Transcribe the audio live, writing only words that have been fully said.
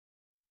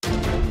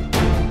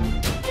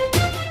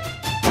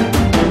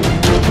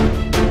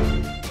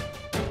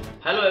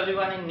Hello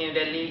everyone in New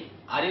Delhi.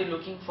 Are you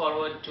looking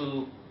forward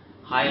to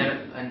hire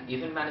an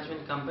event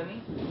management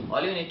company?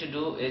 All you need to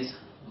do is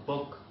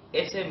book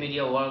SA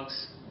Media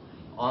Works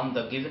on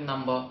the given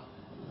number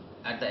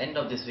at the end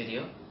of this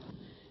video.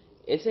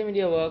 SA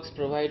Media Works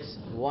provides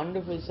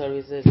wonderful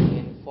services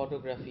in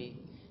photography,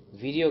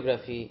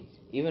 videography,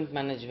 event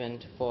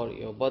management for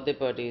your birthday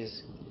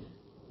parties,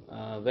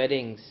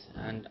 weddings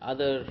and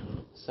other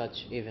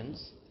such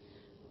events,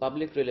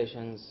 public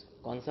relations,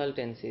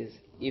 consultancies,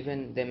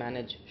 even they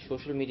manage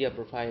social media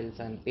profiles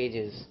and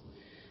pages.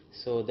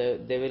 So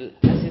they will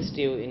assist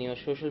you in your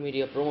social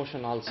media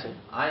promotion also.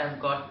 I have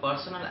got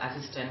personal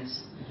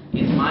assistants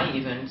in my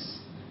events.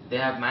 They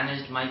have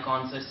managed my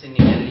concerts in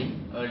New Delhi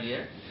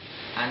earlier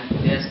and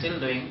they are still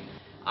doing.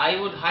 I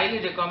would highly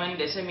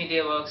recommend SA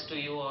Media Works to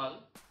you all.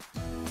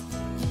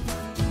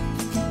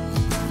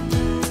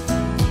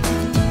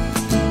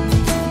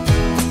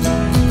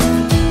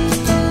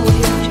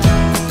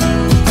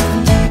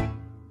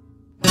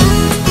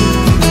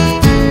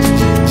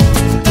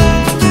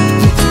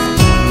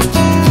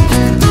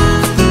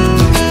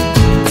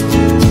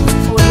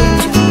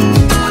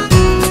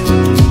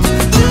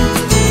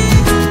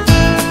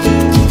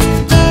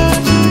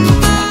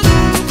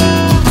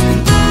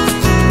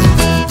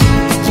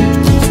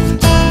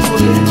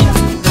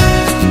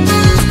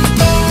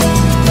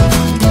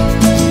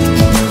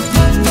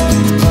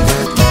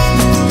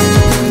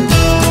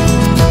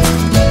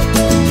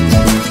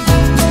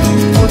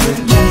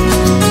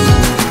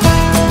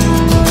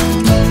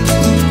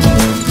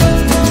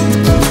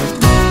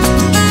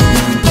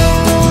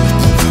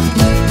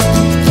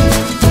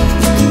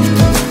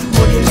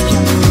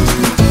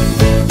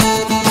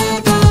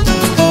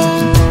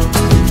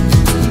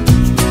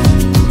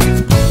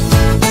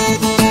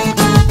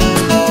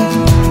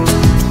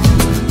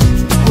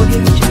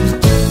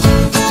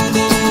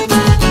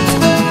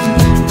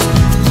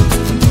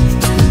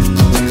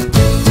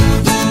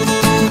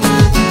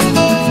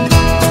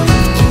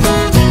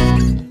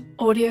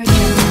 Audio